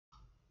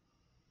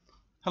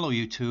Hello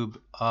YouTube,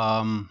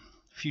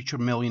 future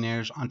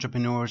millionaires,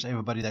 entrepreneurs,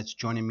 everybody that's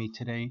joining me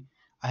today.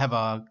 I have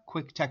a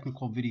quick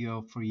technical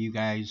video for you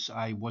guys.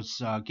 I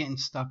was getting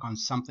stuck on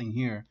something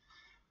here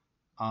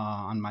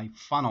on my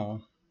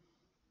funnel.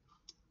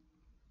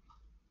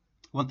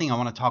 One thing I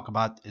want to talk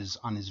about is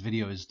on this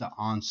video is the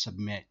on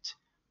submit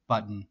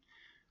button,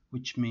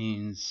 which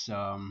means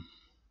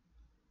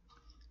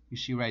you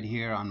see right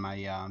here on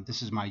my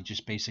this is my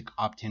just basic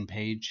opt-in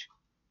page,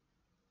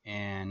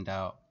 and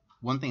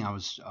one thing I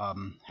was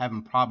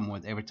having a problem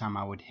with every time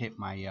I would hit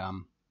my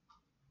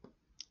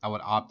I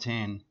would opt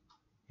in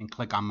and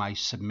click on my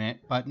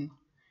submit button,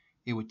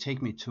 it would take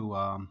me to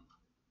an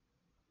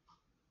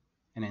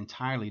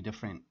entirely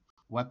different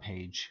web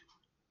page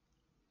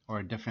or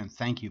a different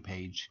thank you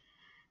page.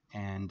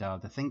 And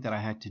the thing that I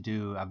had to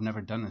do, I've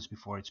never done this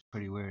before, it's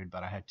pretty weird,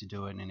 but I had to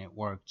do it and it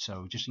worked.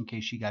 So just in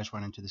case you guys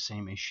run into the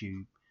same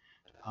issue,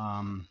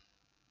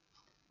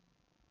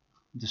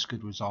 this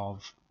could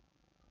resolve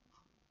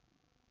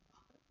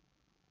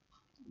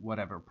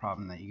whatever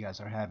problem that you guys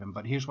are having.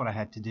 But here's what I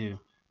had to do.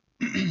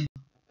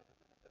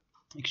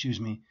 Excuse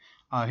me.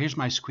 Here's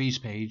my squeeze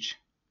page.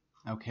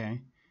 Okay,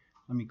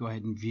 let me go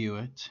ahead and view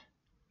it.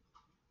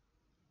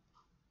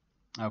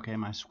 Okay,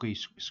 my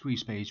squeeze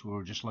page, we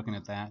were just looking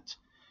at that.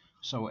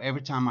 So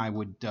every time I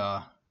would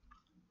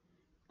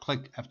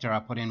click after I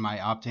put in my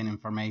opt-in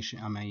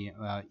information, my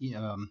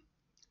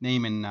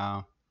name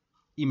and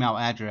email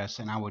address,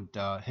 and I would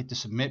hit the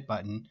submit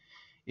button,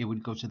 it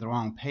would go to the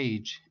wrong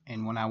page.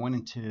 And when I went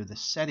into the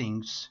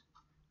settings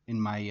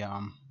in my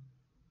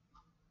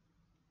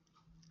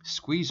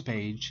squeeze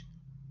page,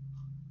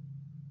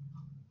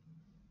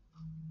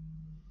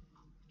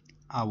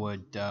 I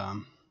would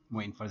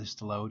waiting for this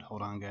to load.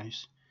 Hold on,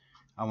 guys.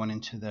 I went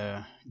into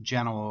the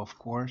general, of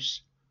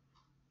course,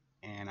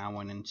 and I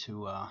went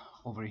into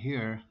over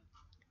here.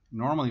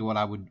 Normally, what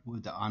I would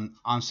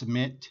on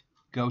submit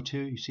go to,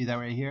 you see that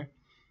right here.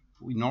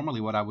 Normally,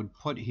 what I would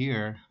put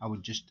here, I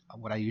would just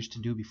what I used to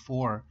do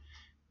before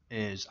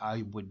is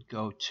I would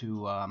go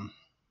to.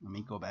 Let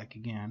me go back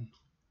again,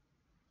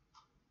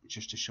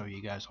 just to show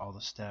you guys all the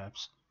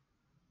steps.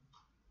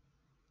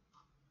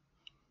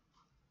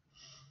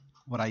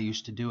 What I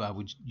used to do, I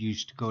would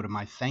use to go to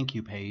my thank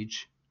you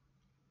page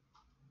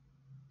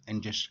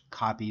and just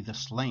copy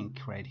this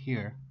link right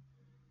here.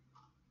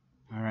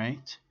 All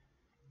right,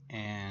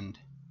 and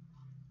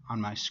on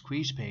my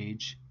squeeze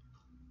page,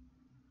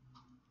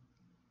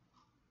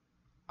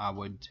 I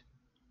would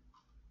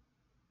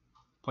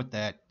put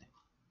that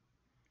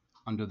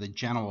under the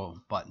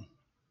general button,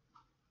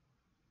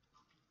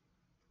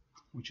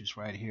 which is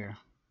right here.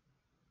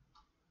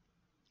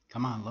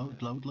 Come on, load.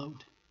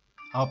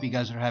 I hope you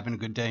guys are having a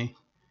good day.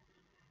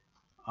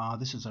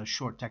 This is a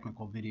short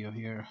technical video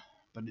here,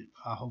 but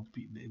I hope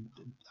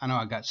I know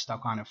I got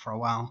stuck on it for a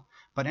while.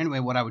 But anyway,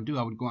 what I would do,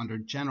 I would go under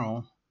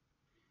general,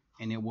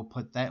 and it will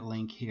put that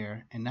link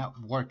here, and that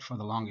worked for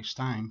the longest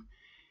time.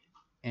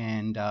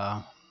 And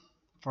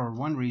for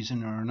one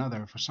reason or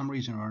another, for some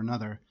reason or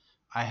another,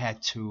 I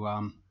had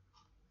to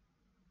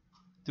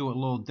do it a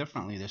little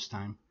differently this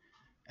time.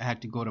 I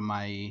had to go to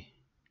my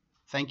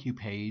thank you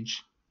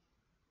page,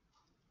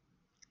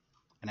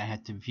 and I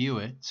had to view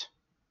it,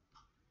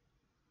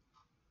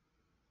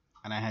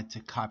 and I had to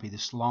copy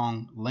this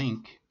long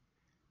link,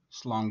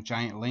 this long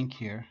giant link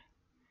here,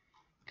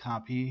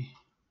 copy,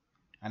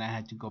 and I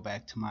had to go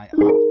back to my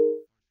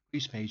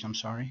squeeze page, I'm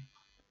sorry,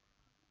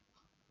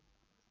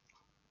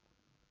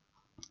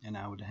 and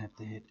I would have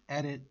to hit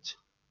edit,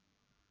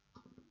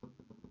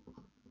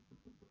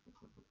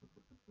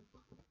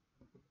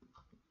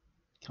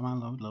 come on,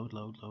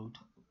 load.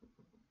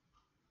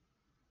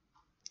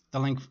 The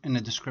link in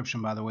the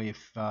description, by the way,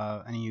 if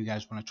any of you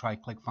guys want to try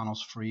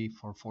ClickFunnels free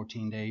for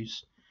 14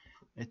 days.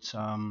 It's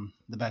the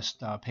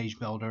best page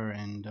builder,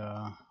 and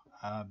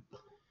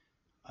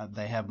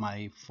they have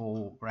my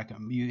full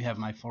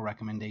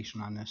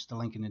recommendation on this. The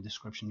link in the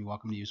description. You're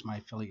welcome to use my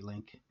affiliate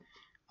link.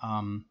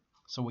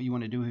 So what you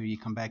want to do here, you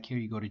come back here,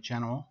 you go to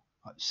general,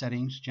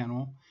 settings,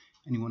 general,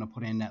 and you want to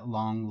put in that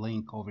long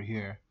link over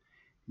here.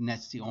 And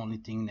that's the only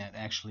thing that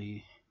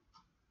actually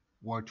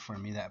worked for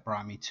me, that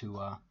brought me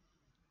to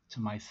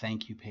my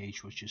thank you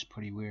page, which is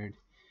pretty weird.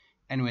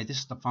 Anyway, this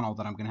is the funnel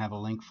that I'm going to have a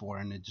link for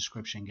in the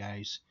description,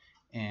 guys.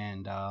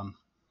 And the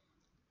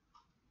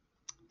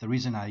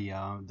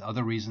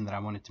other reason that I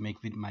wanted to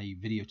make my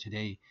video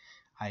today,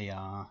 I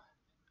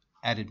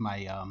added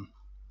my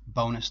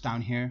bonus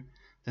down here.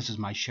 This is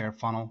my share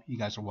funnel. You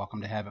guys are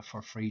welcome to have it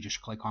for free.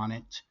 Just click on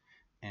it,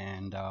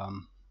 and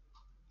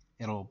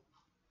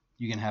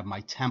you can have my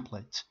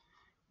template,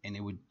 and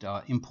it would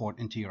import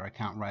into your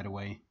account right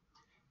away.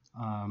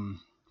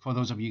 For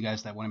those of you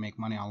guys that want to make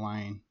money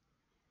online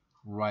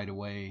right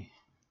away,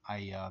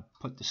 I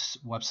put this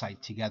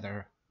website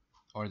together,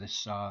 or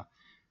this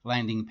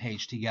landing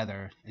page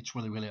together. It's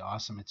really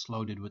awesome. It's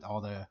loaded with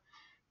all the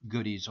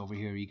goodies over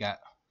here. You got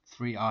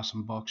 3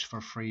 awesome books for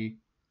free.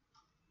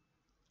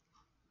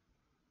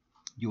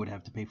 You would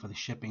have to pay for the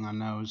shipping on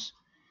those.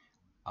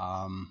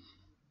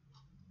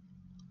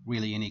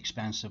 really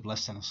inexpensive,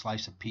 less than a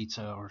slice of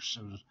pizza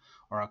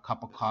or a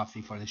cup of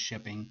coffee for the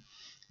shipping.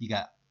 You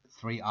got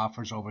 3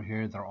 offers over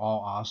here. They're all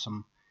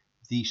awesome.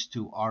 These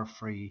 2 are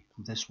free.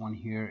 This one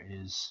here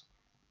is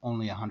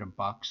only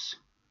 $100.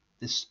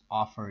 This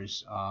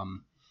offers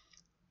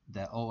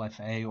the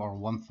OFA, or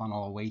One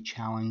Funnel Away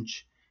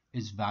Challenge,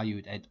 is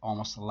valued at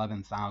almost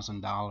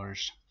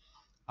 $11,000.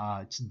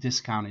 It's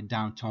discounted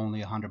down to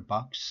only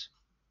 $100,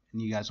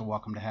 and you guys are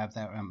welcome to have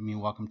that. I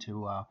mean, welcome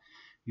to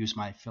use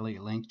my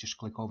affiliate link. Just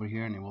click over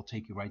here, and it will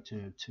take you right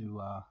to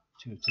the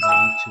link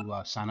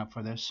to sign up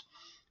for this.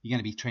 You're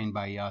going to be trained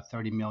by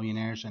 30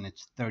 millionaires, and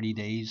it's 30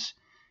 days,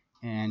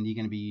 and you're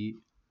going to be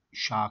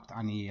shocked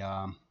on the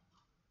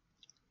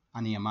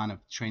amount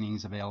of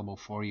trainings available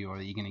for you, or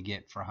that you're going to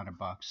get for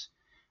 $100.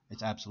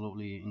 It's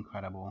absolutely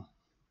incredible.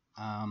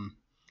 Come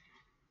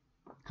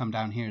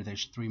down here.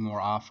 There's 3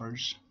 more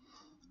offers.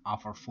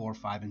 Offer 4,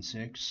 5, and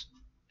 6.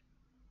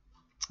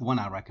 One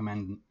I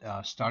recommend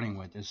starting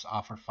with is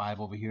offer 5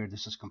 over here.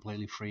 This is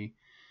completely free.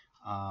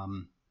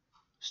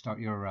 Start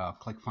your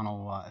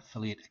ClickFunnels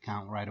affiliate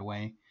account right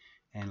away,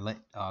 and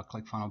let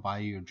ClickFunnels buy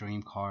you your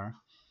dream car.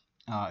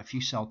 If you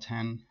sell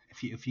 10,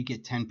 if you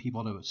get 10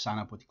 people to sign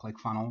up with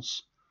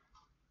ClickFunnels,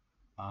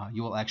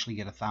 you will actually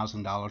get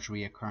 $1,000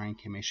 reoccurring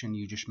commission.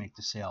 You just make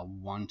the sale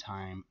one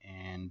time,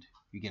 and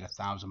you get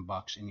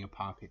 $1,000 in your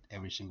pocket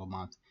every single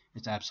month.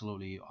 It's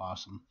absolutely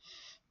awesome.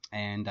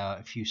 And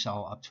if you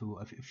sell up to,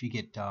 if you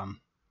get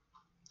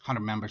 100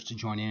 members to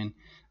join in,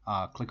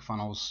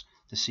 ClickFunnels,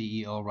 the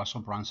CEO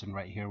Russell Brunson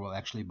right here will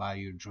actually buy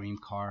your dream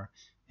car,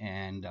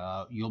 and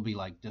you'll be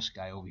like this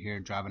guy over here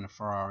driving a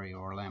Ferrari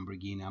or a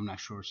Lamborghini. I'm not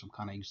sure, some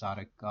kind of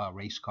exotic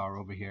race car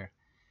over here.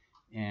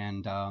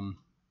 And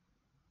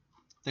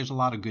there's a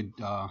lot of good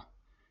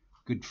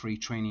free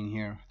training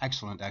here.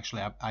 Excellent.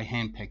 Actually, I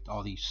handpicked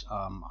all these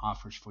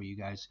offers for you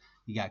guys.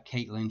 You got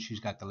Caitlin. She's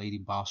got the Lady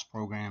Boss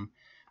program.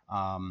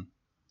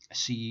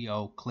 CEO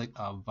of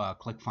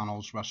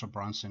ClickFunnels, Russell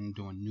Brunson,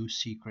 doing new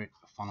secret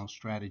funnel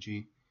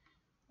strategy.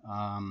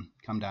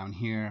 Come down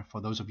here.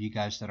 For those of you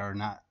guys that are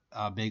not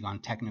big on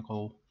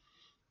technical,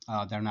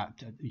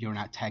 you're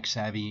not tech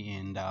savvy,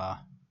 and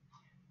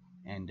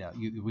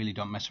you really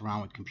don't mess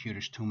around with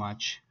computers too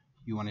much.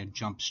 You want to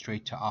jump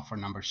straight to offer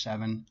number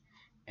 7,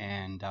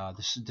 and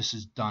this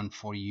is done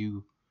for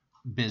you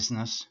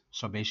business.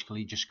 So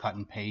basically, just cut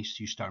and paste.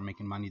 You start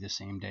making money the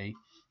same day.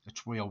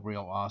 It's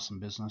real awesome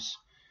business.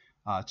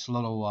 It's a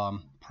little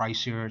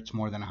pricier. It's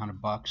more than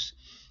 $100.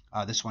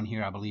 This one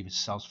here, I believe it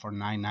sells for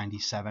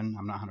 $9.97.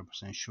 I'm not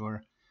 100%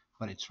 sure,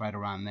 but it's right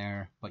around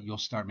there. But you'll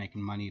start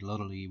making money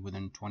literally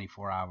within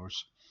 24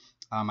 hours.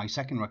 My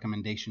second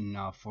recommendation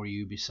for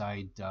you,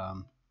 beside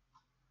the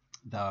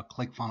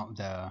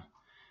ClickFunnels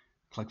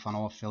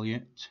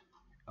affiliate,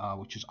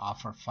 which is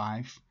offer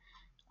 5,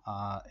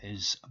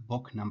 is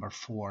book number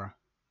 4.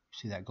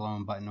 See that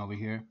glowing button over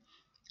here?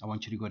 I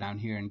want you to go down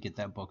here and get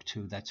that book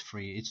too. That's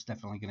free. It's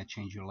definitely going to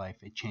change your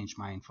life. It changed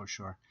mine for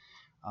sure.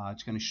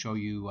 It's going to show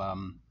you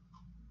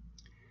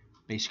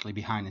basically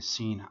behind the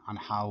scene on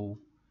how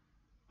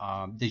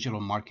digital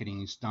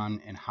marketing is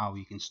done, and how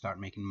you can start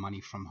making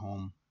money from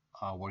home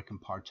working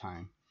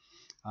part-time.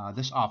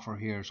 This offer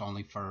here is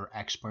only for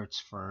experts,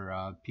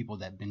 for people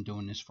that have been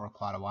doing this for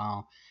quite a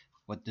while.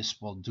 What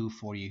this will do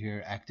for you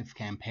here, Active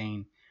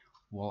Campaign,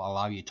 will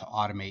allow you to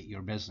automate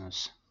your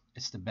business.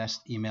 It's the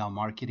best email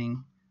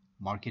marketing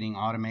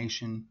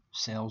automation,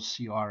 sales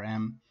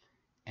CRM,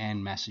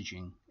 and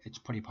messaging. It's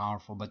pretty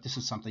powerful, but this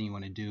is something you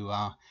want to do.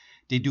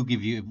 They do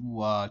give you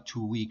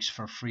 2 weeks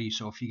for free,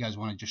 so if you guys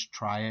want to just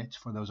try it,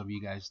 for those of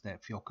you guys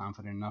that feel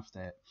confident enough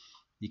that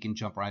you can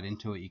jump right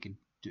into it, you can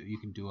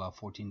do a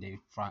 14-day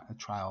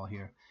trial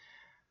here.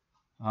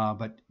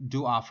 But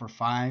do offer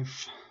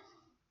 5.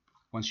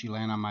 Once you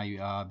land on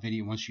my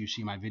video, once you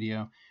see my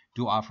video,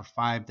 do offer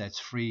 5. That's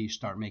free.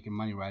 Start making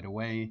money right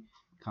away.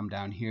 Come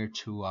down here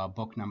to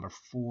book number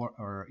 4,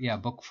 or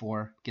book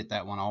 4. Get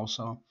that one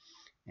also,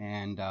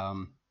 and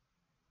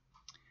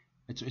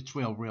it's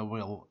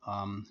real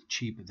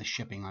cheap. The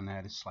shipping on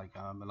that, it's like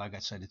I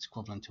said, it's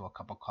equivalent to a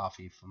cup of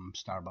coffee from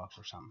Starbucks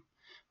or something.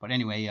 But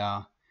anyway,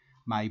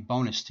 my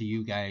bonus to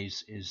you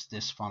guys is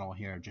this funnel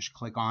here. Just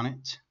click on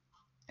it,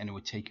 and it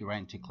would take you right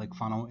into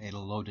ClickFunnels.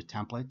 It'll load a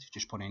template.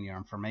 Just put in your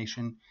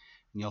information,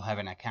 and you'll have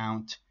an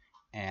account,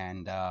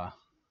 and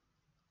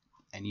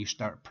you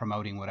start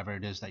promoting whatever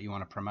it is that you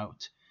want to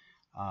promote.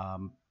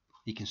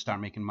 You can start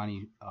making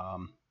money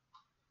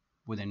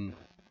within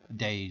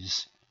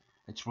days.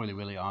 It's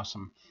really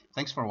awesome.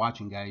 Thanks for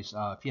watching, guys.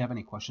 If you have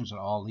any questions at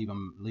all, leave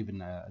it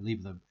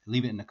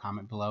in the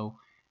comment below,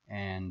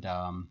 and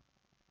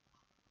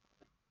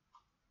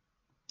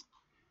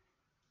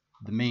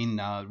the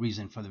main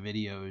reason for the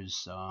video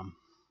is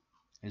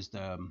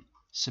the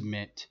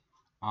submit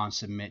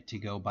to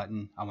go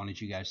button. I wanted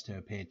you guys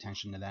to pay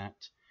attention to that,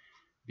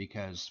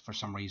 because for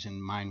some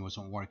reason mine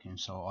wasn't working.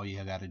 So all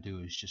you got to do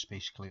is just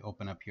basically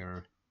open up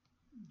your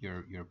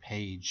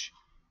page,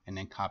 and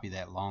then copy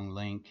that long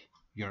link,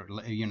 your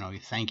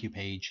thank you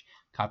page,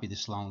 copy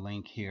this long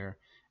link here,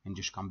 and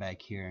just come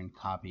back here and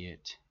copy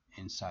it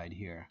inside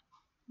here.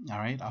 All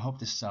right, I hope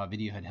this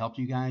video had helped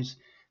you guys.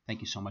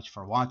 Thank you so much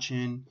for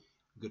watching.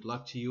 Good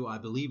luck to you. I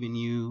believe in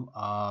you.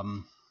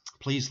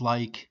 Please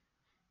like,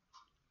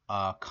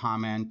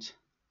 comment.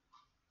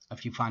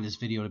 If you find this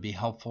video to be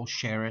helpful,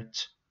 share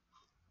it.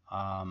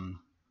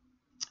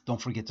 Don't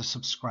forget to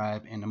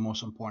subscribe, and the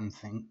most important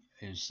thing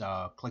is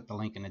click the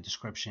link in the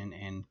description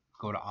and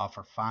go to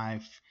offer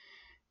 5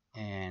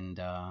 and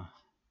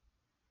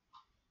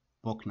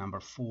book number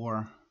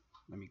 4.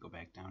 Let me go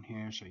back down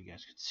here so you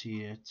guys can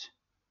see it.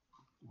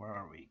 Where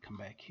are we? Come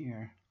back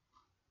here,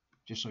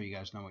 just so you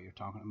guys know what you're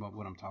talking about,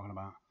 what I'm talking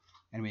about.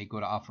 Anyway, go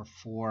to offer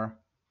 5.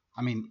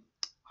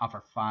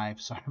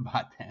 Sorry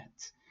about that.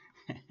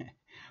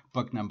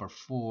 Book number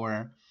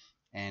 4,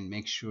 and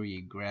make sure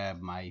you grab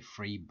my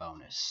free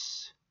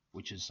bonus,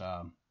 which is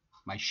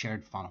my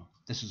shared funnel.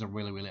 This is a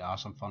really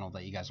awesome funnel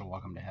that you guys are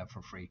welcome to have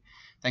for free.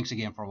 Thanks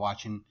again for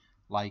watching.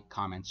 Like,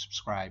 comment,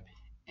 subscribe,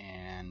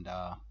 and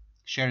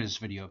share this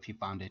video if you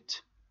found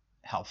it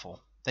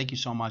helpful. Thank you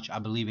so much. I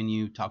believe in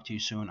you. Talk to you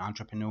soon.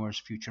 Entrepreneurs,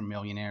 future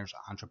millionaires,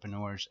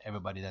 entrepreneurs,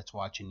 everybody that's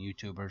watching,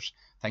 YouTubers.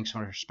 Thanks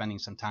for spending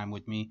some time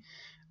with me.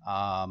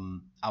 I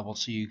will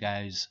see you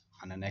guys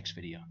on the next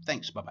video.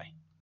 Thanks. Bye-bye.